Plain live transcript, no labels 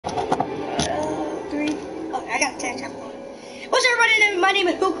my name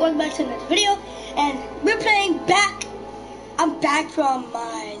is Luke. Welcome back to another video, and we're playing back. I'm back from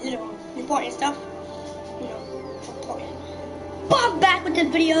my little important stuff, important. But I'm back with this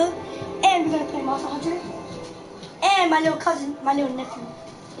video, and we're gonna play Monster Hunter. And my little cousin, my little nephew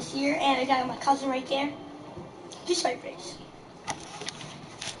is here, and I got my cousin right there. Just right face.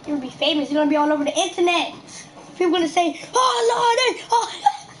 You're gonna be famous. You're gonna be all over the internet. People gonna say, "Oh Lordy, oh."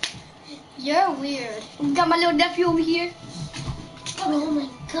 You're weird. Got my little nephew over here. Oh my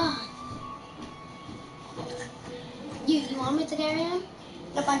god. You want me to carry him?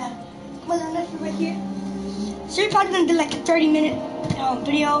 Nope, I got him. My little nephew right here. So you're probably gonna do like a 30-minute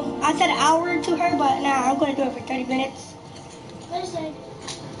video. I said an hour to her, but nah, I'm gonna do it for 30 minutes. What is it?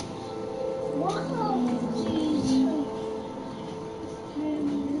 Wow.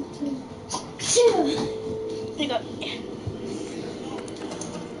 There you go.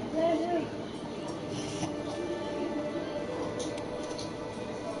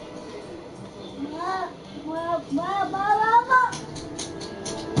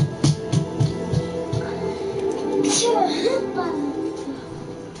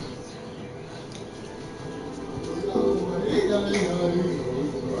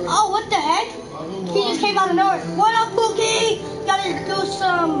 Oh, what the heck? He just came out of nowhere. What up, Pookie?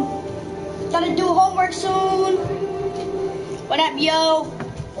 Gotta do homework soon. What up, yo?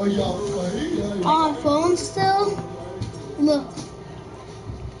 On phone still? Look.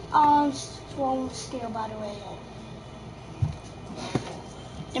 On phone still, by the way.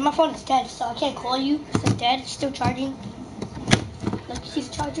 And my phone is dead, so I can't call you. It's dead. It's still charging. Look, you see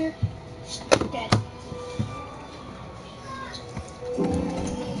the charger? It's dead.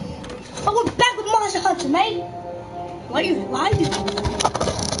 Oh, we're back with Monster Hunter, mate. Why are you?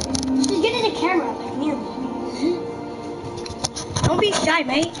 Just get in the camera, like near me. Don't be shy,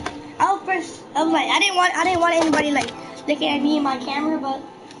 mate. I was like, I didn't want anybody like looking at me in my camera, but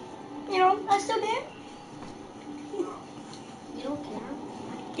you know, I still did. You don't care?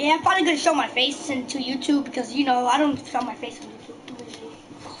 Yeah, I'm probably gonna show my face into YouTube because you know I don't show my face on YouTube.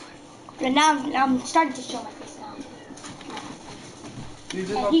 But now I'm starting to show my face now. You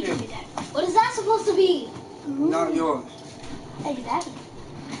Hey, he can do that. What is that supposed to be? Not yours. Exactly.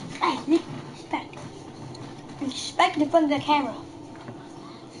 Hey, respect. Respect in front of the camera.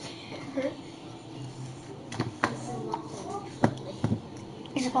 This is not friendly.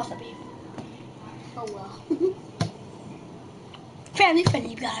 It's supposed to be. Oh well. Family friendly,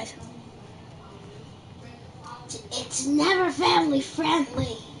 you guys. It's never family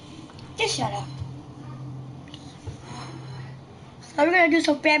friendly. Just shut up. So we're gonna do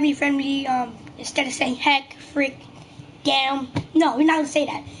some family friendly, instead of saying heck, frick, damn. No, we're not gonna say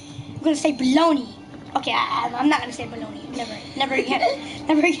that. We're gonna say baloney. Okay, I'm not gonna say baloney. Never again.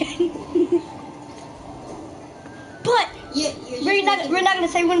 Never again. But we're not gonna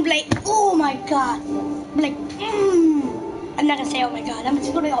say, we're gonna be like, oh my god. We're like, I'm not gonna say oh my god. I'm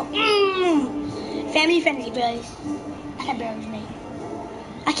just gonna go, Family friendly, guys. I can't barely mate.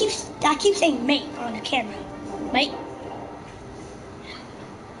 I keep saying mate on the camera. Mate.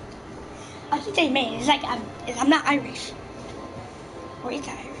 I keep saying mate. It's like I'm not Irish. Or it's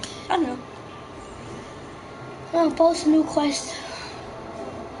Irish. I don't know. I'm gonna post a new quest.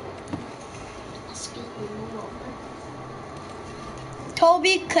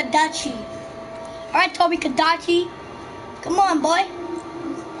 Toby Kadachi. Alright, Toby Kadachi. Come on, boy.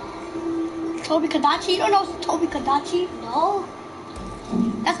 Toby Kadachi? You don't know Toby Kadachi? No.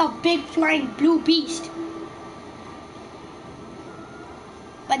 That's a big flying blue beast.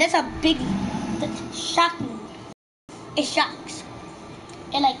 But that's a big, that's shocking. It shocks.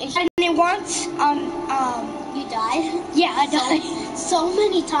 It shot me once You died? yeah, I died. So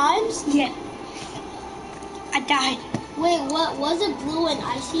many times? Yeah. I died. Wait, what was it? Blue and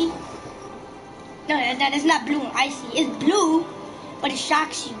icy? No, that is not blue and icy. It's blue, but it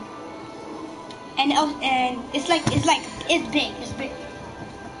shocks you. And it's big. It's big.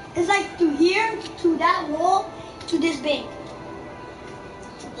 It's like to here, to that wall, to this big.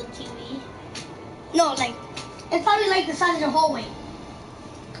 The TV? No, like it's probably like the size of the hallway.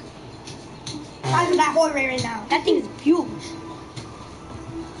 Size of that hallway right now. That thing is huge.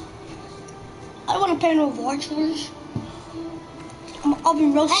 I don't want to play no Overwatch. I'm an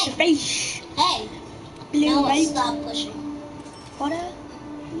oven roast your face. Hey! Blue, No, right? stop pushing. What?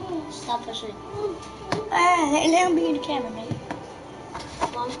 Stop pushing. Let him be in the camera, mate.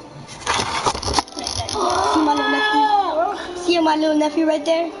 Come on. See my little nephew? See my little nephew right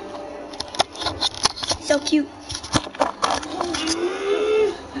there? So cute.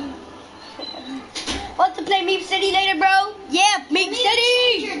 Want to play Meep City later, bro? Yeah, Meep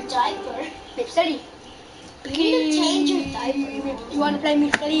City! Change your diaper. Meep City. You need to change your diaper. You want to play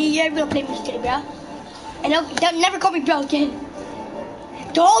me silly? Yeah, we're gonna play me silly, bro. And they'll never call me bro again.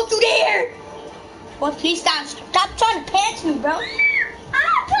 Don't you dare! Well, please stop. Stop trying to pants me, bro.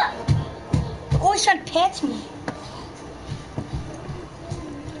 You're always trying to pants me.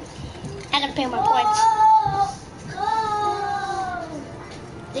 I gotta pay my points.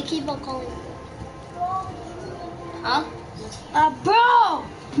 They keep on calling me. Huh? Bro!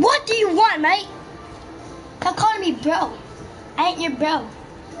 What do you want, mate? Stop calling me bro. I ain't your bro.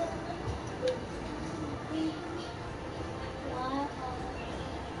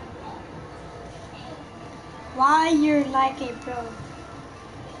 Why you're like a bro?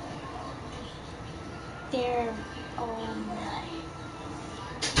 They're on me.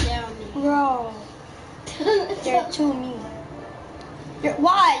 Bro. They're too mean.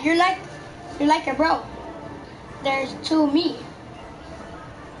 Why? You're like a bro. There's too me.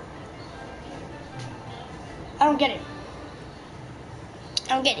 I don't get it.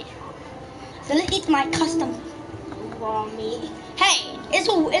 So let's eat my custom raw meat. Hey, it's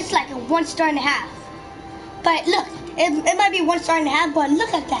like a 1.5 stars. But look, it might be 1.5 stars, but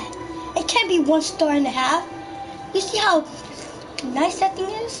look at that. It can't be 1.5 stars. You see how nice that thing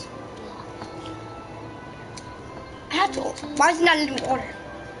is? I have to. Why is it not letting me order?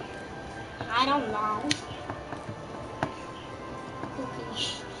 I don't know.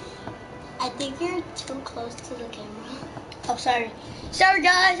 I think you're too close to the camera. Oh, sorry. Sorry,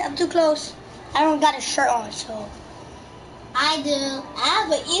 guys. I'm too close. I don't got a shirt on, so. I do. I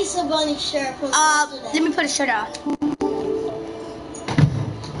have an Easter Bunny shirt from yesterday. Let me put a shirt on.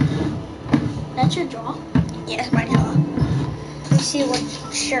 That's your draw? Yeah, that's my draw. Let me see what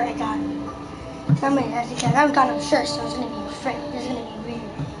shirt I got. I haven't got no shirt, so it's gonna be weird.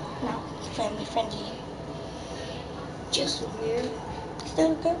 No, family friendly. Just weird.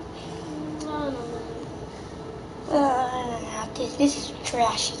 Still good? No. This is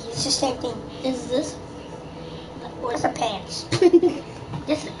trashy. It's the same thing. Is this? Where's the pants?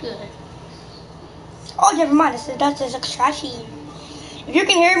 This is good. Oh, never mind. That's just trashy. If you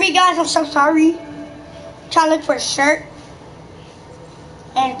can hear me, guys, I'm so sorry. I'm trying to look for a shirt.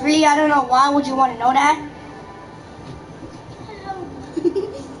 And really, I don't know why would you want to know that?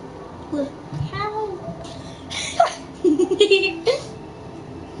 How?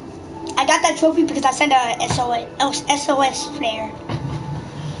 I got that trophy because I sent a SOS flare.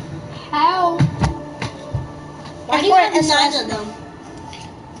 How? Why do you have 9 of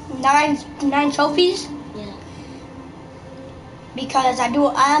them? 9 trophies? Yeah. Because I'm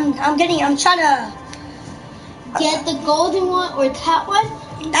trying to get the golden one or that one?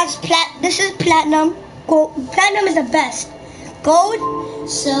 This is platinum. Gold. Platinum is the best. Gold,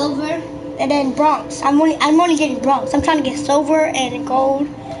 silver, and then bronze. I'm only getting bronze. I'm trying to get silver and gold,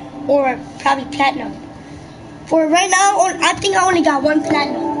 or probably platinum. For right now, I think I only got 1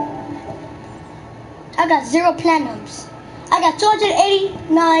 platinum. I got 0 platinums. I got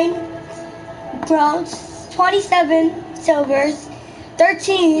 289 bronze, 27 silvers,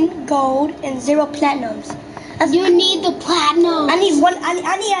 13 gold, and 0 platinums. You need the platinum. I need one. I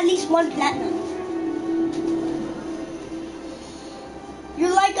need at least 1 platinum.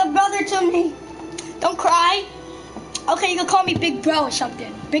 You're like a brother to me. Don't cry. Okay, you can call me big bro or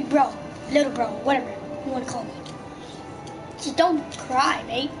something. Big bro, little bro, whatever you want to call me. Just don't cry,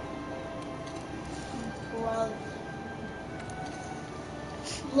 mate. Bro.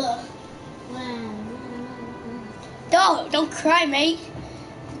 Look. Don't cry, mate.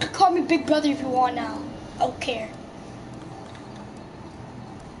 You can call me big brother if you want now. I don't care.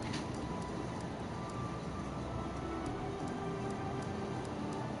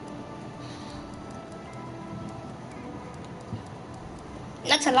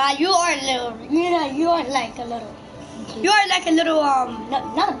 That's a lie. You are a little. You are like a little. You are like a little.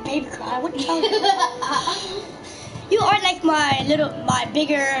 Not a baby cry. What you talking about? You are like my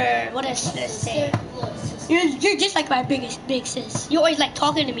bigger. What does this say? You're just like my big sis. You always like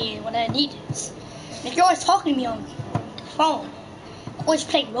talking to me when I need it. Like you're always talking to me on the phone. Always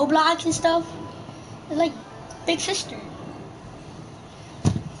playing Roblox and stuff. It's like big sister.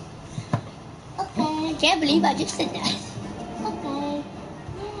 Okay. I can't believe I just said that. Okay.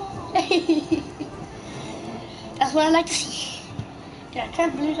 That's what I like to see. Yeah, I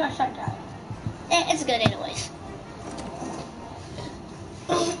can't believe I said that. It's good anyways.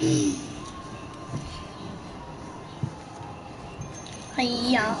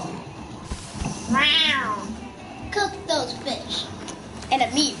 Yeah. Wow. Cook those fish. And a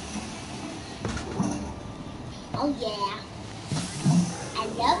meat. Oh yeah. I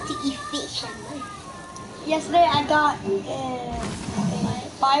love to eat fish. Yesterday I got a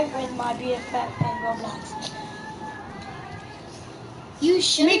fight with my BFF and Roblox. You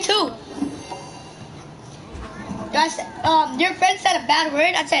should. Me too. I said, your friend said a bad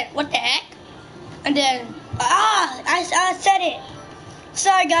word. I said, what the heck? And then, I said it.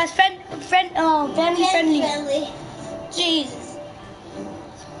 Sorry, guys. Family friendly. Jesus.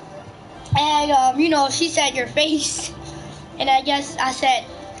 And, you know, she said your face. And I guess I said,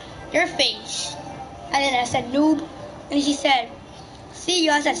 your face. And then I said, noob. And then she said, see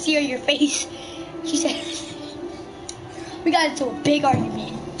you. I said, see your face. She said, we got into a big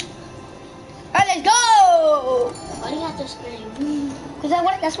argument. Alright, let's go! Why do you have to scream? Because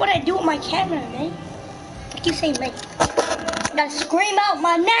that's what I do with my camera, man. I keep saying, man. I gotta scream out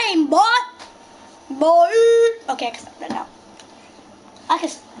my name, boy! Boy! Okay, I can stop that now.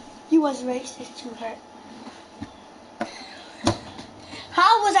 You was racist to her.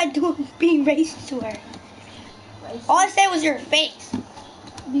 How was I being racist to her? Racist? All I said was your face.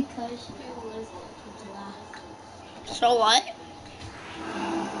 Because she was black. So what?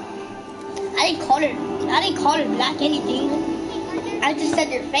 I didn't call her black anything. I just said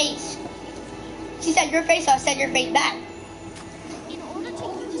your face. She said your face, so I said your face back. In order to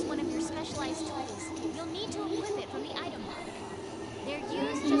use one of your specialized tools, you'll need to equip it from the item box. They're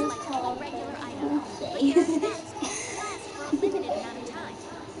used just like all regular items, but your effects won't last for a limited amount of time.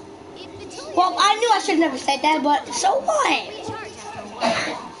 If the tool Well, I knew I should never say that, but so what? recharge after a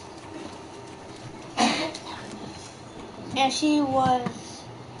while. And she wants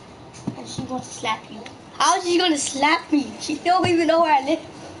to slap you. How is she gonna slap me? She don't even know where I live.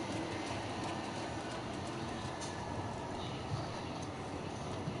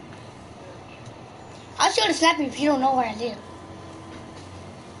 How's she gonna slap me if you don't know where I live?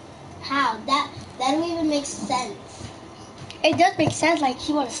 How? That don't even make sense. It does make sense, like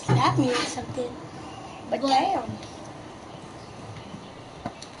she wanna slap me or something. But damn.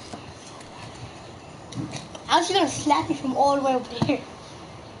 How's she gonna slap me from all the way over there?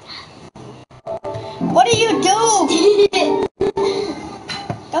 What do you do?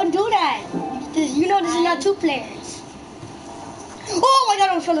 Don't do that. You know this is not two players. Oh my god,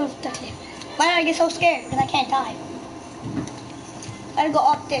 I'm falling off the cliff. Why did I get so scared? Because I can't die. Gotta go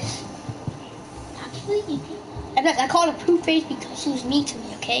up this. Actually, you can. And plus, I called her Pooh Face because she was mean to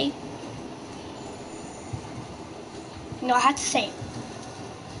me, okay? No, I had to say it.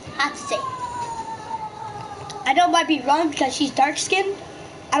 I know it might be wrong because she's dark skinned.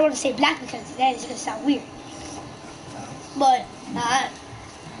 I don't want to say black because that is gonna sound weird. But I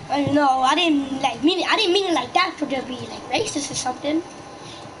don't know. I didn't mean it like that for to be like racist or something.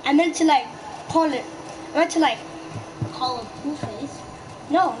 I meant to like call it. I meant to like Call him Pooh-Face.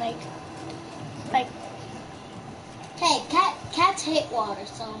 no like. Hey, cats hate water,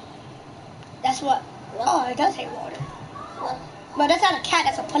 so. That's what. Oh, it does hate water. What? But that's not a cat.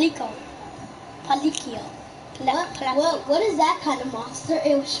 That's a palico. Palicchio. What is that kind of monster?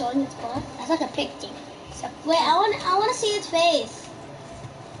 It was showing its butt. That's like a pig thing. Wait, I want to see its face.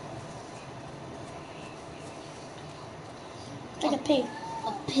 It's like a pig.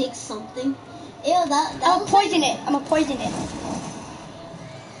 A pig something. Ew, that I'm gonna looks poison like... it. I'm gonna poison it.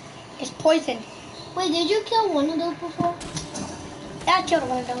 It's poison. Wait, did you kill one of those before? Yeah, I killed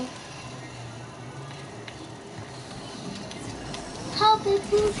one of them. Help it,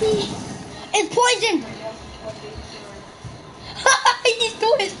 Poopy. It's poison! He just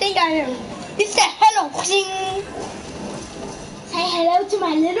threw his thing at him. He said hello. Say hello to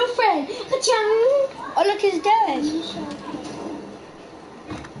my little friend. Ka-chang. Oh, look, he's dead.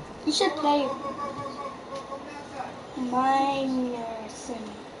 You should play Minor Sim.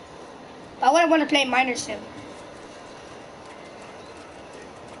 I wouldn't want to play Minor Sim.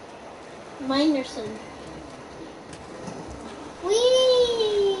 Minerson. Whee!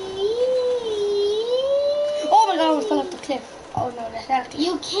 Oh my god, I almost fell off the cliff. Oh no, that's not a cliff.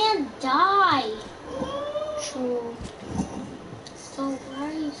 You can't die. True. So why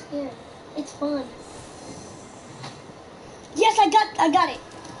are you scared? It's fun. Yes, I got it.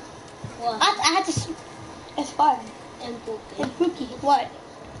 What? I had to. It's fun. And Poopy. And Pookie, what?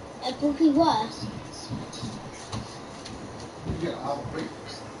 And Poopy what?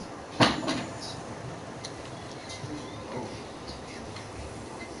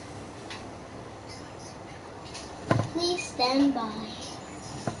 Please stand by.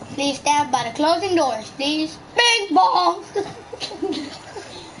 Please stand by the closing doors, please. Bing bong.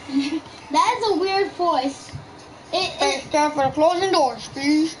 That is a weird voice. Please stand for the closing doors,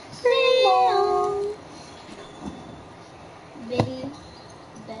 please. Bing bong. Betty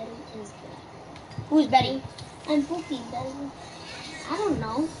is back. Who's Betty? And Poopy, Betty. I don't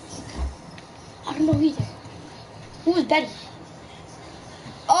know. I don't know either. Who is Betty?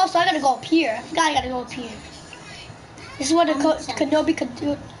 Oh, so I gotta go up here. I forgot I gotta go up here. This is what the Kenobi could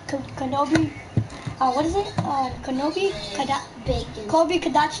do. Kenobi. What is it? Kenobi? Bacon. Kobe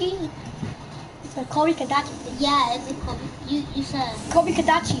Kadachi? It's a Kobe Kadachi. Yeah, it's a Kobe. You said. Kobe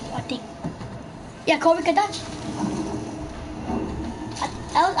Kadachi, I think. Yeah, Kobe Kadachi.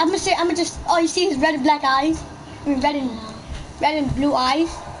 I'm gonna just. Oh, you see his red and black eyes? I mean, red and blue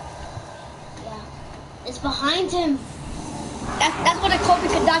eyes. Yeah. It's behind him. That's what a Kobe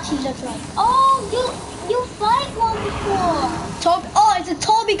Kadachi looks like. Oh, you fight one before. Oh, it's a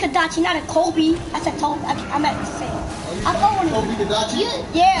Toby Kadachi, not a Kobe. That's a Toby. I meant to say. I thought one. Kobe Kadachi?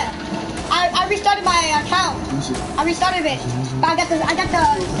 Yeah. I restarted my account. I restarted it. But I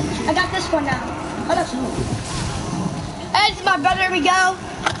got this one now. Hold up. Hey, it's my brother Miguel.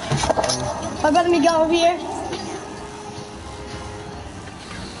 My brother Miguel over here.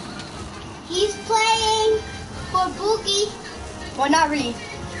 He's playing for Boogie. Well, not really.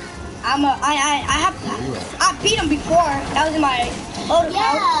 I beat him before. That was in my old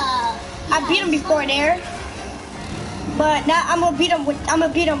account. Yeah. I beat him before there. But now I'm gonna beat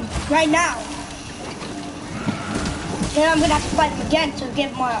him right now. Then I'm gonna have to fight him again to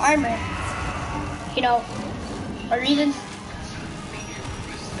get more armor. You know, for reasons.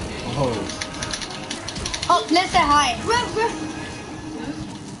 Oh, Liz said hi.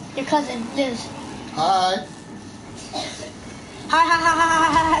 Your cousin, Liz. Hi.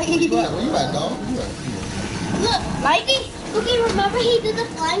 Hi. Where you at, dog? Where you at? Look, Mikey? Boogie, remember he did the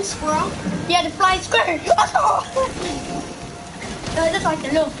flying squirrel? Yeah, the flying squirrel. No, it looks like the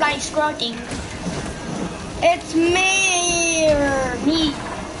little flying squirrel thing. It's me.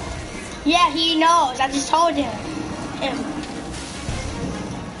 Yeah, he knows. I just told him.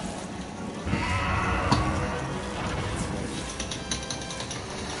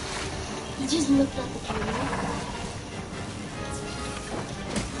 He just looked at the camera.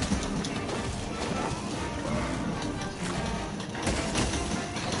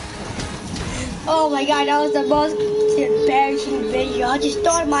 Oh my god, that was the most embarrassing video. I just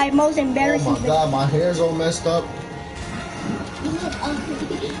thought my most embarrassing Oh my god, my hair's all messed up. You look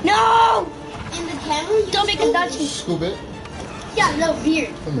ugly. No! In the camera, you Don't make a Dutchie. Scoop it. Yeah, a little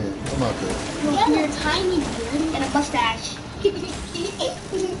beard. Come here. Come out there. You have a tiny beard. And a mustache.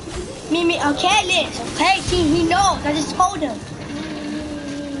 Me, okay, Liz. Okay, he knows. I just told him.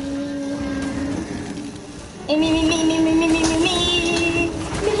 Me.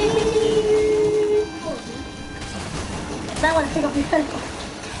 I want to pick up your pen.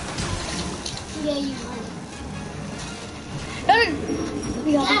 Yeah, you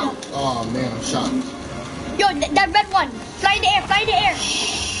No. Oh man, I'm shocked. Yo, that red one. Fly in the air. Fly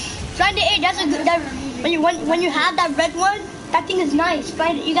in the air. That's a good. When you have that red one, that thing is nice.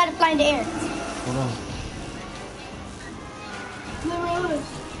 You gotta fly in the air. Hold on.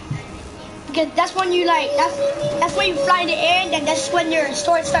 Because that's when you like. That's when you fly in the air, and then that's when your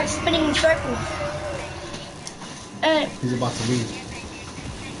sword starts spinning in circles. He's about to leave.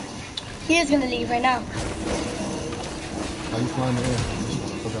 He is gonna leave right now. How you flying in the air?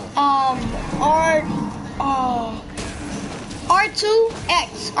 I forgot.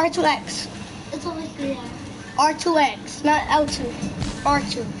 R2X. It's only 3 hours. R2X, not L2.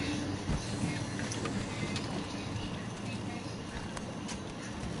 R2.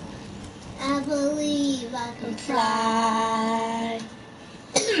 I believe I can Fly.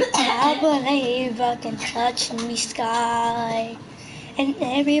 I believe I can touch the sky. And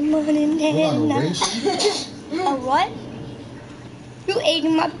every morning Hold on, and no night. race? A what? You ate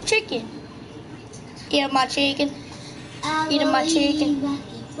my chicken. Eat my chicken. Eating my chicken.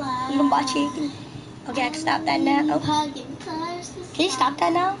 Eating my chicken. Okay, I can stop that now. Oh. Can you stop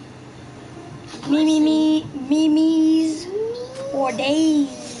that now? Me's for days.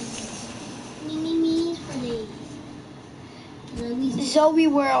 Me for days. Zoe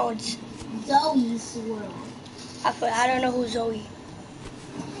Worlds. Zoe's world. I don't know who Zoe.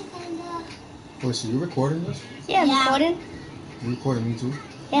 Wait, so you recording this? Yeah, I'm Yeah. recording. You recording me too?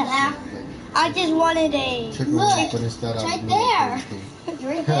 Yeah. I just wanted a. Check Look, my but instead it's I right do there. it first, It's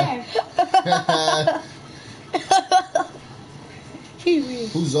right there. She's weird.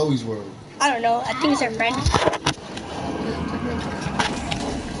 Who's Zoe's World? I don't know. I think it's her friend.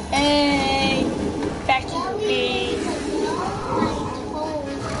 Hey, back to the base.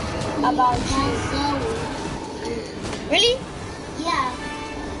 About you. Really? Yeah.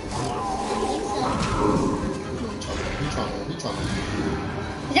 He trying.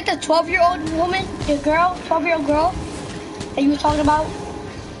 Is that the 12-year-old woman? The girl? 12-year-old girl? That you were talking about?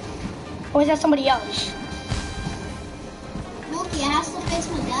 Or is that somebody else? Look, he has to face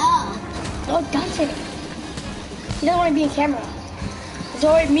my dad. No, it doesn't. He doesn't want to be in camera.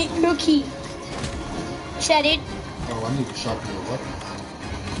 Zoe, meet Rookie. Said it. Oh, I need to sharpen your weapon.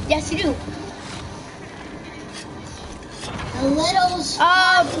 Yes, you do. A little.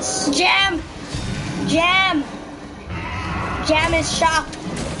 Jam. Jam. Jam is shocked.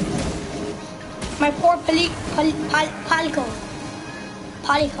 My poor Palico.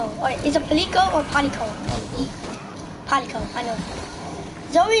 Or is it Palico or Palico? Palico, I know.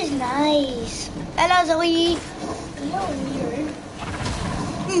 Zoe's nice. Hello, Zoe. You're weird.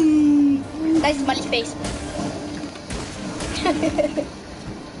 Nice smiley face.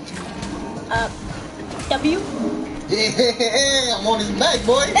 W. Yeah, I'm on his back,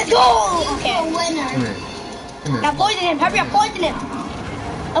 boy. Let's go. You're Okay. a winner. Come here. Come here. Now poison him. Hurry up, poison him.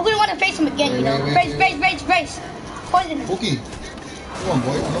 I'm gonna want to face him again, you know. Wait. Brace. Poison him. Pookie. Come on,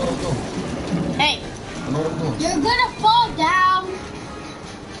 boy. I know what I'm doing. Hey, I know what I'm doing. You're gonna fall down.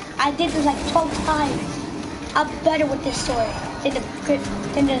 I did this like 12 times. I'm better with this sword than the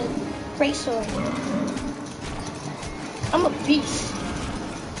great sword. I'm a beast.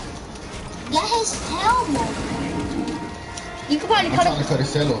 Get his tail more. You can probably I'm cut trying to him. cut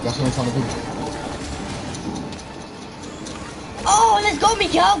his tail off. That's what I'm trying to do. Oh, let's go,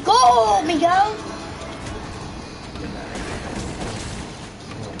 Miguel. Go, Miguel.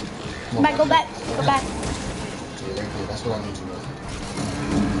 Go back. Yeah, right there. That's what I need you at.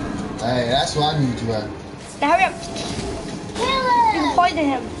 Hey, that's what I need you at. Now hurry up. Kill You can him. poison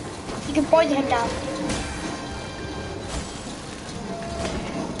him. You can poison him now.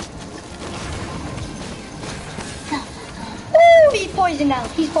 Woo! He's poisoned now.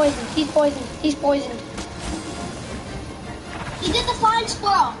 He's poisoned. He did the flying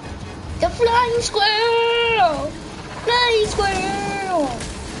squirrel. The flying squirrel. Flying squirrel.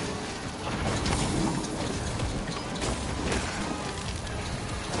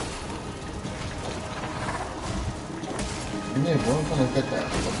 Yeah, boy, I'm trying to get that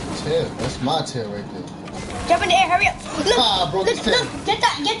fucking tail. That's my tail right there. Jump in the air. Hurry up. Look. Ah, I broke his tail. Look. Get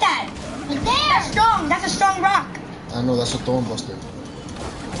that. But That's there. strong. That's a strong rock. I know that's a thorn buster.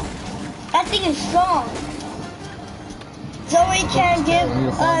 That thing is strong. Zoe can give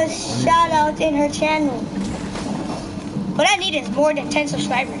a shout out in her channel. What I need is more than 10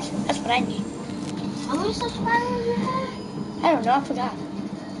 subscribers. That's what I need. How many subscribers you have? I don't know. I forgot.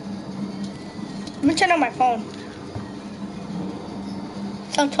 Let me turn on my phone.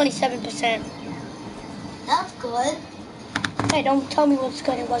 It's on 27%. That's good. Hey, don't tell me what's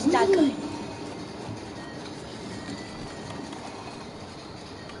good. It wasn't that good.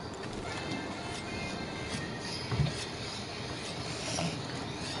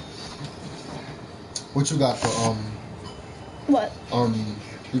 What you got for What?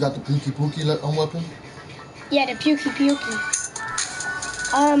 you got the Pookie weapon? Yeah, the Pukey.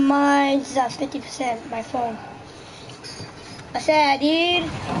 Mine's 50%. My phone. I said, dude,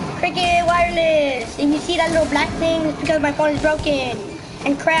 freaking wireless. And you see that little black thing? It's because my phone is broken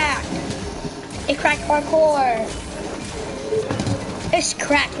and cracked. It cracked hardcore. It's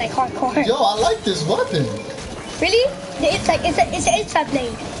cracked like hardcore. Yo, I like this weapon. Really? It's an inside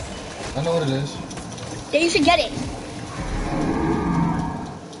blade. I know what it is. Yeah, you should get it.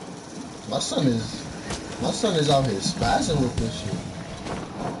 My son is out here spazzing with this shit.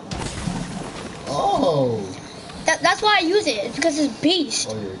 Oh. That's why I use it. It's because it's beast.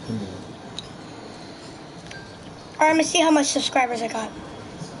 Oh yeah, come here. Alright, let me see how much subscribers I got.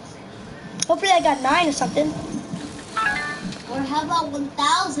 Hopefully I got 9 or something. Or how about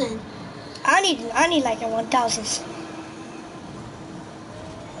 1,000? I need like a 1,000.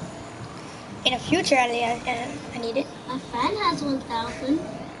 In the future, I need it. My friend has 1,000.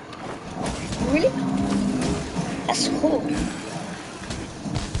 Really? That's cool.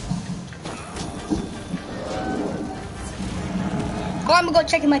 Oh, I'm gonna go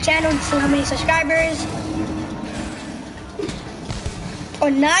check my channel and see how many subscribers. Oh,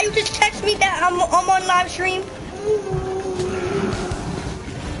 now you just text me that I'm on live stream.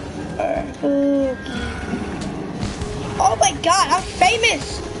 Oh my God, I'm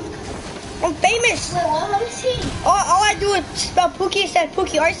famous. I'm famous. Wait, what? Let me see. All I do is spell Pookie instead of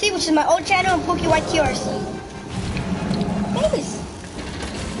Pookie RC, which is my old channel, and Pookie YT RC. Famous.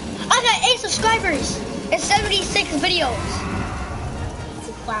 I got 8 subscribers and 76 videos.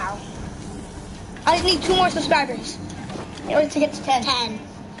 Wow. I just need 2 more subscribers in order to get to 10. 10.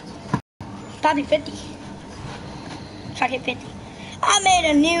 Probably 50. Try to hit 50. I made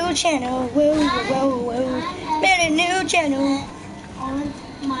a new channel. Whoa. Made a new channel. On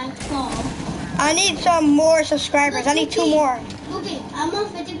my phone. I need some more subscribers. I need 2 more. Okay, I'm on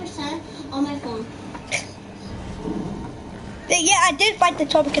 50% on my phone. Yeah, I did fight the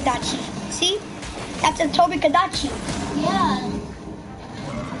Tobi Kadachi. See? That's a Tobi Kadachi. Yeah.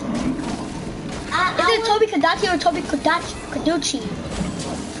 Is it Toby Kadachi or Toby Kaduchi?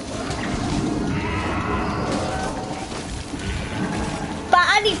 But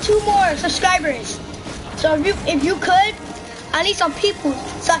I need 2 more subscribers. So if you could, I need some people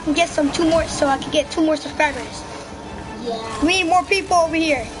so I can get 2 more. So I can get 2 more subscribers. Yeah. We need more people over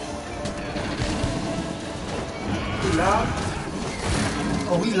here. We live?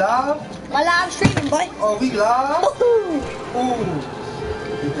 Oh, we live? My live streaming, boy. Oh, we live? Woohoo! Ooh.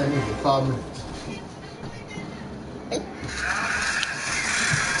 Get that nigga 5 minutes.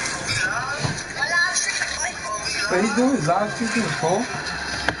 But he's doing his live stream to his phone?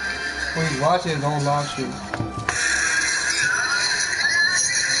 When he's watching his own live stream.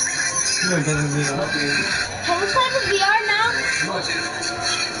 You know he doesn't do that. Can we play the VR now?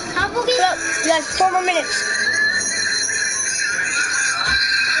 How about we... Look, you got 4 more minutes.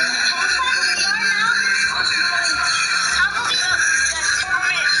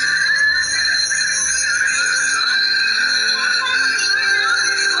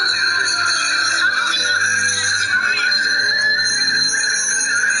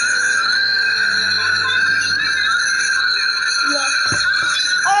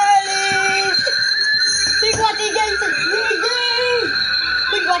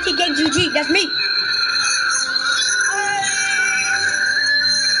 GG, that's me.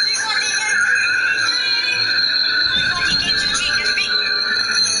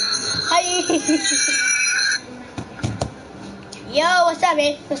 Hi. Yo, what's up,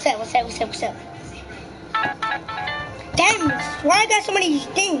 man? What's up? Damn, why I got so many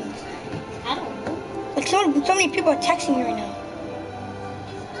things? I don't know. Like so many people are texting me right now.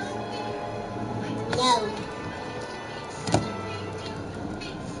 No.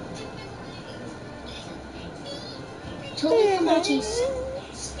 Toby Kamachi's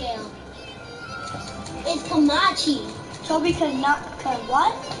scale. It's Kamachi. Toby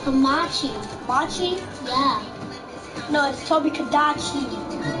what? Kamachi. Machi? Yeah. No, it's Toby Kadachi.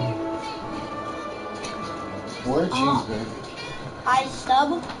 Where cheese, Oh. man? I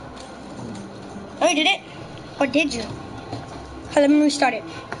sub. Oh, you did it? Or did you? Okay, let me restart it.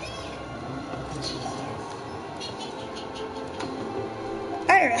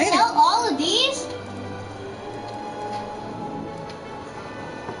 Alright, Sell all of these?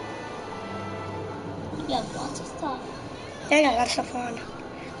 You have lots of stuff. yeah, I got a lot of stuff on.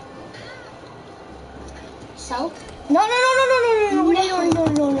 Sell? No. What are you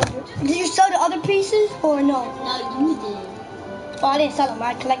doing? No. Did you sell the other pieces or no? No, you did. Oh, I didn't sell them.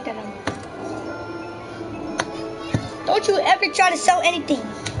 I collected them. Don't you ever try to sell anything.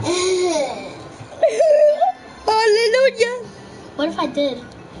 Hallelujah. What if I did?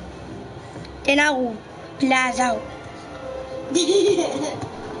 Then I will blast out.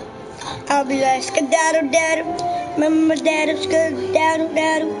 I'll be like, skedaddle-daddle. Remember daddle,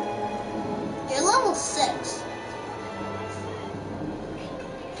 skedaddle-daddle. You're level 6.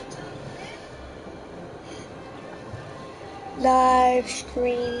 Live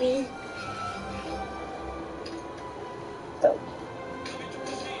streaming. Oh.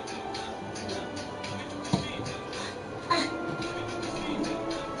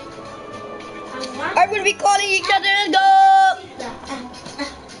 I'm gonna be calling each other and go.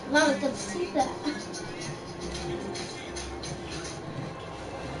 Mama can see that.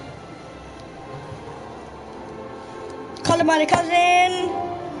 Calling my cousin.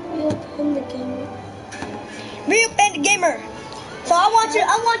 I'm the gamer. Real and the gamer. So I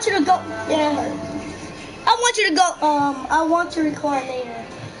want you to go. Yeah. I want to record later.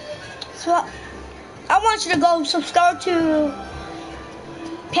 So I want you to go subscribe to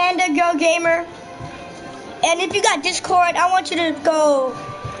Panda Girl Gamer. And if you got Discord, I want you to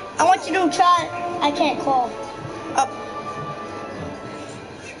try. I can't call. Up.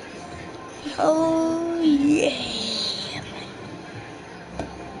 Oh yeah.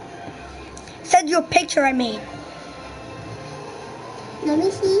 Send you a picture I made. Let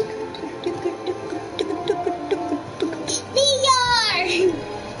me see. VR!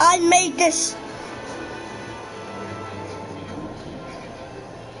 I made this.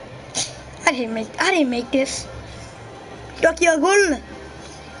 I didn't make this. Tokyo Ghoul.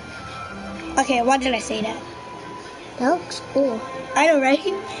 Okay, why did I say that? That looks cool. I know, right?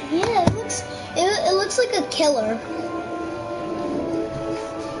 Yeah, it looks like a killer.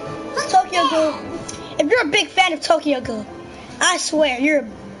 Tokyo Ghoul. If you're a big fan of Tokyo Ghoul, I swear you're a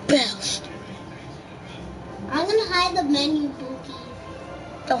best. I'm gonna hide the menu, Bookie.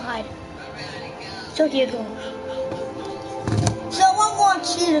 Don't hide. Tokyo Ghoul. So I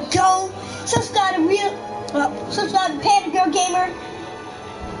want you to go subscribe to Panda Girl Gamer,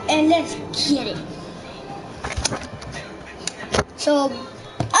 and let's get it. So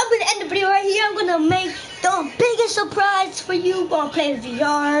I'm gonna end the video right here. I'm gonna make the biggest surprise for you. We're gonna play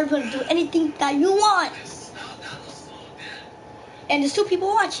VR. We're gonna do anything that you want. And there's 2 people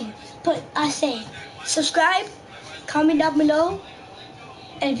watching. But I say, subscribe, comment down below,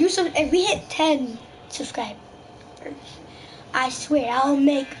 and if we hit 10 subscribers, I swear I'll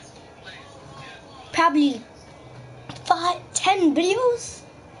make probably 10 videos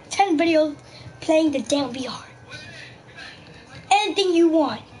playing the damn VR. Anything you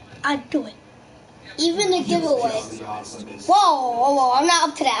want, I'll do it. Even a giveaway. Whoa, I'm not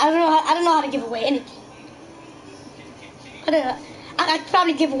up to that. I don't know how to give away anything. I don't know. I'd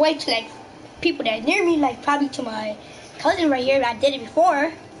probably give away to like people that are near me, like probably to my cousin right here. I did it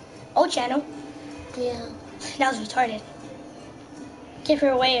before. Old channel. Yeah. That was retarded. Give her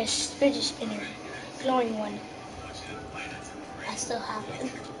away a fidget spinner, glowing one. I still have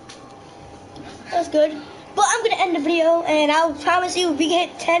it. That's good. But I'm gonna end the video, and I'll promise you, if we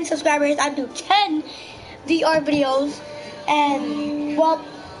get 10 subscribers, I'll do 10 VR videos. And well,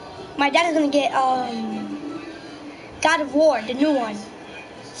 my dad is gonna get God of War, the new one.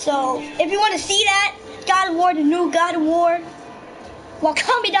 So if you want to see that, God of War, the new God of War, well,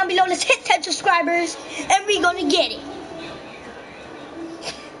 comment down below. Let's hit 10 subscribers, and we're gonna get it.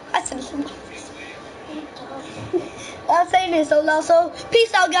 I said this. I'm saying this so loud. So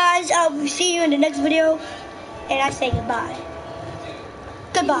peace out, guys. I'll see you in the next video, and I say goodbye.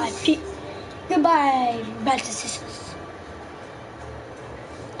 Goodbye, goodbye, brothers and sisters.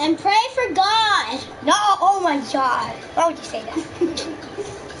 And pray for God. No, oh my God. Why would you say that?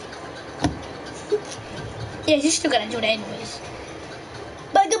 Yeah, you're still gonna do that anyways.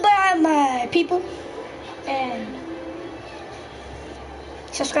 But goodbye, my people. And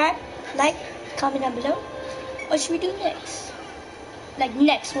subscribe, like, comment down below. What should we do next? Like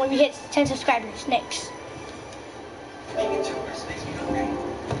next, when we hit 10 subscribers, next.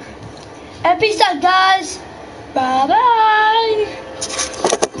 And peace out, guys. Bye-bye.